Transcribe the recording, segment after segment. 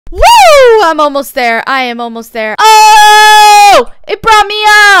I'm almost there. I am almost there. Oh, it brought me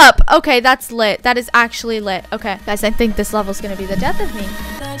up. Okay, that's lit. That is actually lit. Okay, guys, I think this level's gonna be the death of me.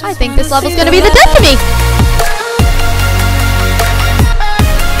 I think this level's gonna be the death of me.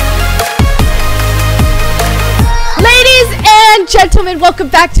 Ladies and gentlemen, welcome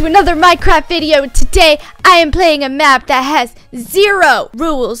back to another Minecraft video. Today, I am playing a map that has 0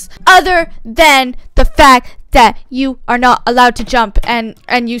 rules other than the fact that you are not allowed to jump, and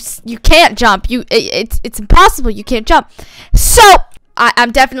you can't jump. It's impossible. You can't jump. So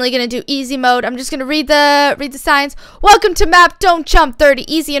I'm definitely gonna do easy mode. I'm just gonna read the signs. Welcome to map. Don't jump. 30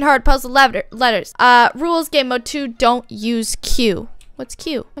 easy and hard puzzle letters. Rules game mode 2. Don't use Q. What's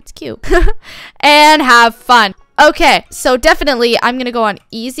Q? What's Q? And have fun. Okay, so definitely I'm gonna go on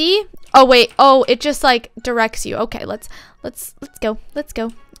easy. Oh wait. Oh, it just like directs you. Okay, let's go. Let's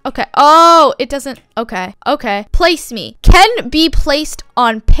go. Okay. Oh, it doesn't. Okay. Okay. Place me. Can be placed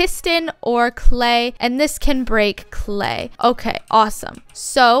on piston or clay, and this can break clay. Okay. Awesome.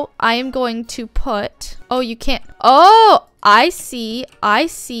 So I am going to put. Oh, you can't. Oh, I see. I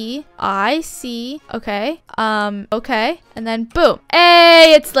see. I see. Okay. Okay. And then boom.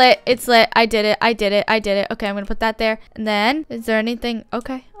 Hey, it's lit. It's lit. I did it. I did it. I did it. Okay. I'm gonna put that there. And then is there anything?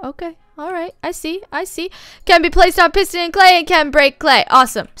 Okay. Okay. All right, I see, I see. Can be placed on piston and clay and can break clay.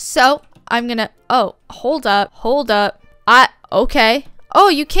 Awesome. So I'm gonna, oh, hold up. Okay. Oh,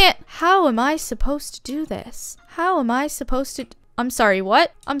 you can't. How am I supposed to do this? How am I supposed to, I'm sorry,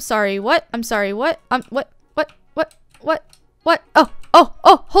 what? I'm sorry, what? I'm sorry, what? What? Oh,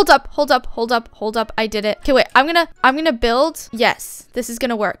 hold up. I did it. Okay, wait, I'm gonna build. Yes, this is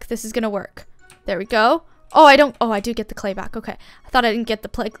gonna work. This is gonna work. There we go. Oh, I do get the clay back. Okay. I thought I didn't get the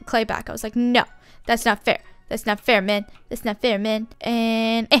clay back. I was like, no, that's not fair. That's not fair, man. That's not fair, man.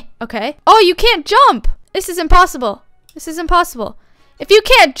 And, okay. Oh, you can't jump. This is impossible. This is impossible. If you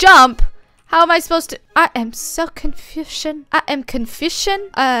can't jump, how am I supposed to? I am so confusion. I am confusion.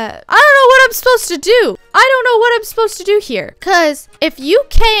 I don't know what I'm supposed to do. I don't know what I'm supposed to do here. Cause if you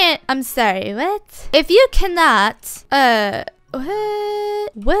can't, I'm sorry, what? If you cannot,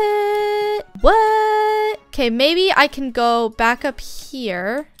 What? Okay, maybe I can go back up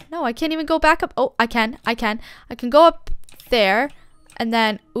here. No, I can't even go back up. Oh, I can. I can go up there. And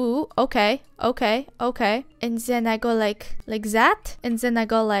then, ooh, okay. And then I go like that. And then I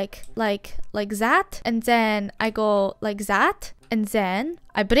go like that. And then I go like that. And then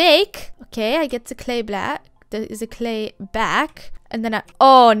I break. Okay, I get the clay black. There is a clay back. And then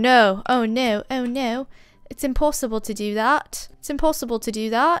oh no. It's impossible to do that. It's impossible to do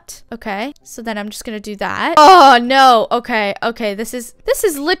that. Okay, so then I'm just gonna do that. Oh no. Okay. This is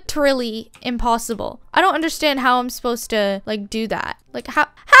literally impossible. I don't understand how I'm supposed to like do that. Like how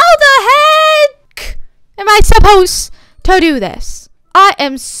the heck am I supposed to do this? I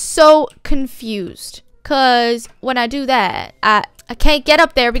am so confused. Cause when I do that, I can't get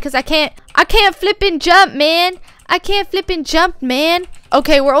up there because I can't flip and jump, man. I can't flip and jump, man.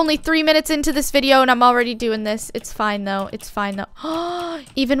 Okay, we're only 3 minutes into this video and I'm already doing this. It's fine though. It's fine though.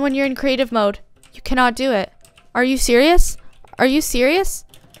 Even when you're in creative mode, you cannot do it. Are you serious? Are you serious?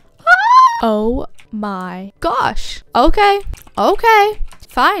 Oh my gosh. Okay.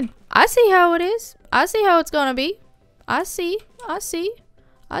 Fine. I see how it is. I see how it's gonna be. I see.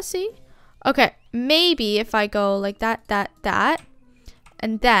 Okay, maybe if I go like that,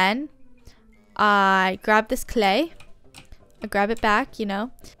 and then I grab this clay. I grab it back, you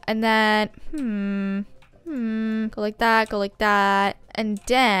know, and then go like that, and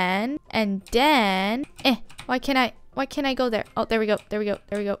then why can't I go there? Oh, there we go.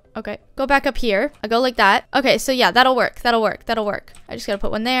 Okay, go back up here. I go like that. Okay, so yeah, that'll work. I just gotta put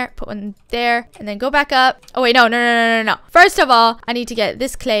one there, and then go back up. Oh wait, no. First of all, I need to get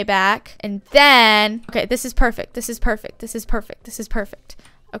this clay back, and then okay, this is perfect.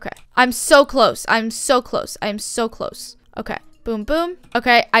 Okay, I'm so close. Okay, boom.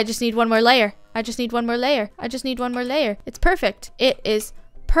 Okay, I just need one more layer. It's perfect. It is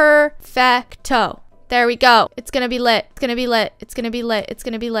perfecto. There we go. It's gonna be lit.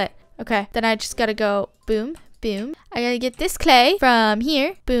 Okay, then I just gotta go boom. I gotta get this clay from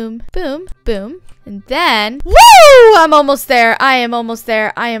here. Boom. And then, woo! I'm almost there. I am almost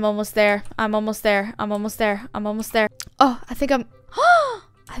there. Oh, I think I'm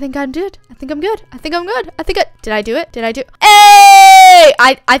good. Did I do it? Hey!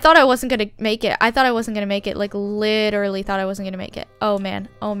 I thought I wasn't gonna make it. Like literally thought I wasn't gonna make it. Oh man.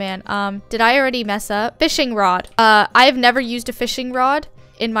 Did I already mess up? Fishing rod. I have never used a fishing rod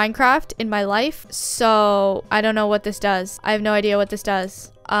in Minecraft in my life, so I don't know what this does. I have no idea what this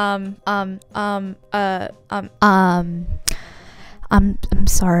does. I'm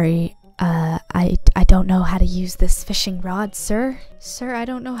sorry. don't know how to use this fishing rod, sir. Sir, I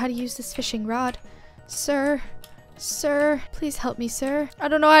don't know how to use this fishing rod. Sir. Sir, please help me, sir. I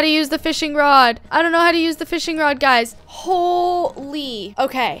don't know how to use the fishing rod. I don't know how to use the fishing rod, guys. Holy.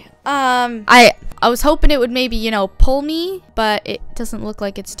 Okay. I was hoping it would maybe, you know, pull me, but it doesn't look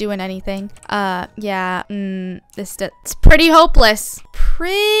like it's doing anything. Yeah. It's pretty hopeless.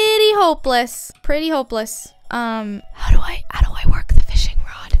 Pretty hopeless. Pretty hopeless. How do I work the fishing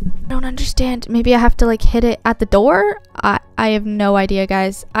rod? I don't understand. Maybe I have to like hit it at the door? I have no idea,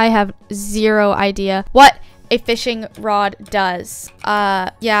 guys. I have zero idea what a fishing rod does.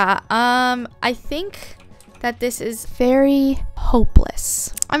 Yeah. I think that this is very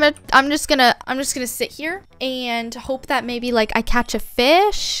hopeless. I'm just gonna sit here and hope that maybe like I catch a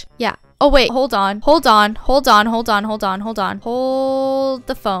fish. Yeah. Oh wait, hold on. Hold the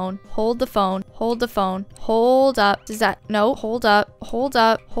phone. Hold up. Is that no? Hold up.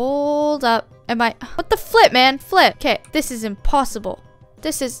 Am I what the flip, man? Flip. Okay, this is impossible.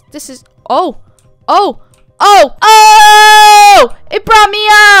 This is Oh! It brought me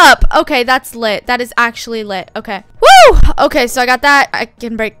up! Okay, that's lit. That is actually lit. Okay. Woo! Okay, so I got that. I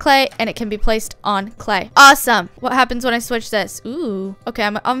can break clay, and it can be placed on clay. Awesome. What happens when I switch this? Ooh. Okay,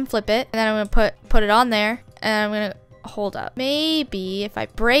 I'm gonna flip it, and then I'm gonna put it on there, and I'm gonna hold up. Maybe if I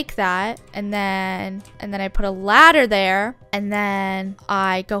break that, and then I put a ladder there, and then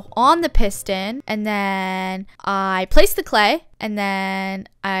I go on the piston, and then I place the clay, and then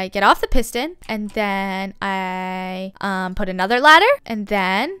I get off the piston, and then I put another ladder, and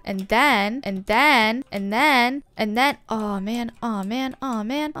then oh man.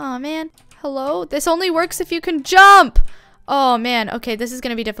 Hello? This only works if you can jump. Oh man. Okay, this is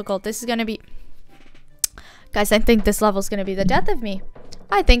gonna be difficult. This is gonna be, guys, I think this level's gonna be the death of me.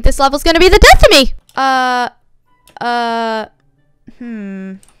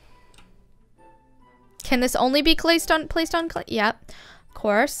 Can this only be placed on clay? Yep.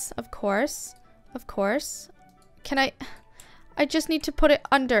 Of course. Can I just need to put it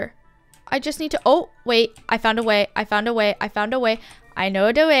under. Oh, wait. I found a way. I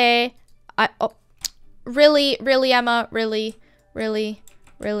know the way. Really, Emma? Really?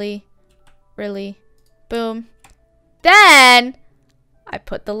 Boom. Then I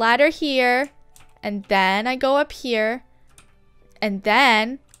put the ladder here, and then I go up here, and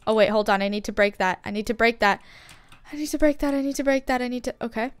then oh wait, hold on. I need to break that.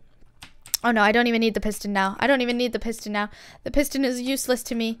 Okay. Oh no, I don't even need the piston now. The piston is useless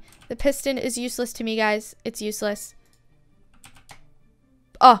to me. Guys. It's useless.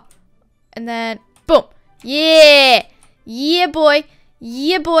 Oh. And then boom. Yeah. Yeah, boy.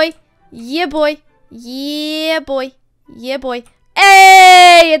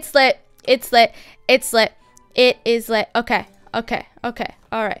 Hey, it's lit. It is lit. Okay. All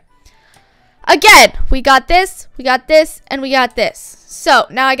right. Again, we got this, and we got this. So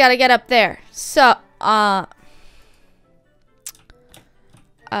now I gotta get up there. So, what?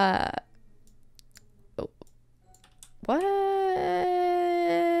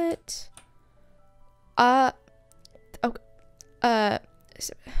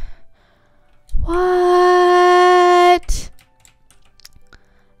 What?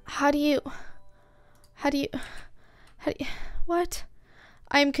 How do you, what?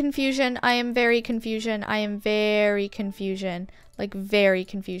 I am confusion. I am very confusion. Like very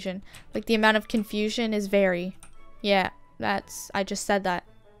confusion. Like the amount of confusion is very. Yeah, I just said that.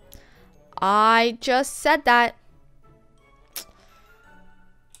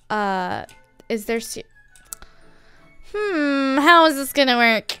 Is there how is this gonna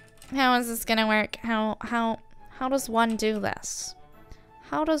work? How does one do this?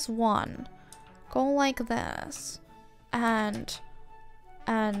 How does one go like this and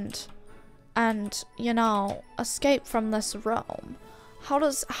you know, escape from this realm? How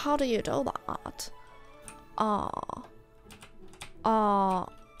do you do that?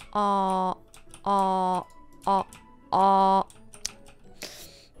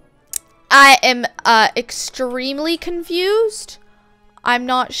 I am extremely confused. I'm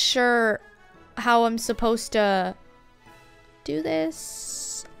not sure how I'm supposed to do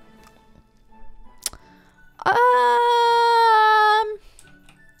this.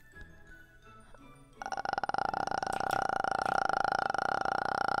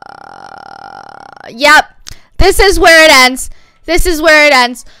 Yep. This is where it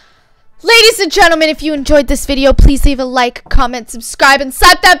ends. Ladies and gentlemen, if you enjoyed this video, please leave a like, comment, subscribe, and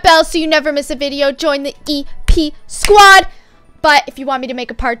slap that bell so you never miss a video. Join the EP squad. But if you want me to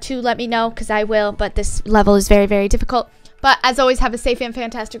make a part 2, let me know, because I will. But this level is very, very difficult. But as always, have a safe and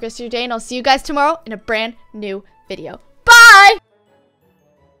fantastic rest of your day, and I'll see you guys tomorrow in a brand new video.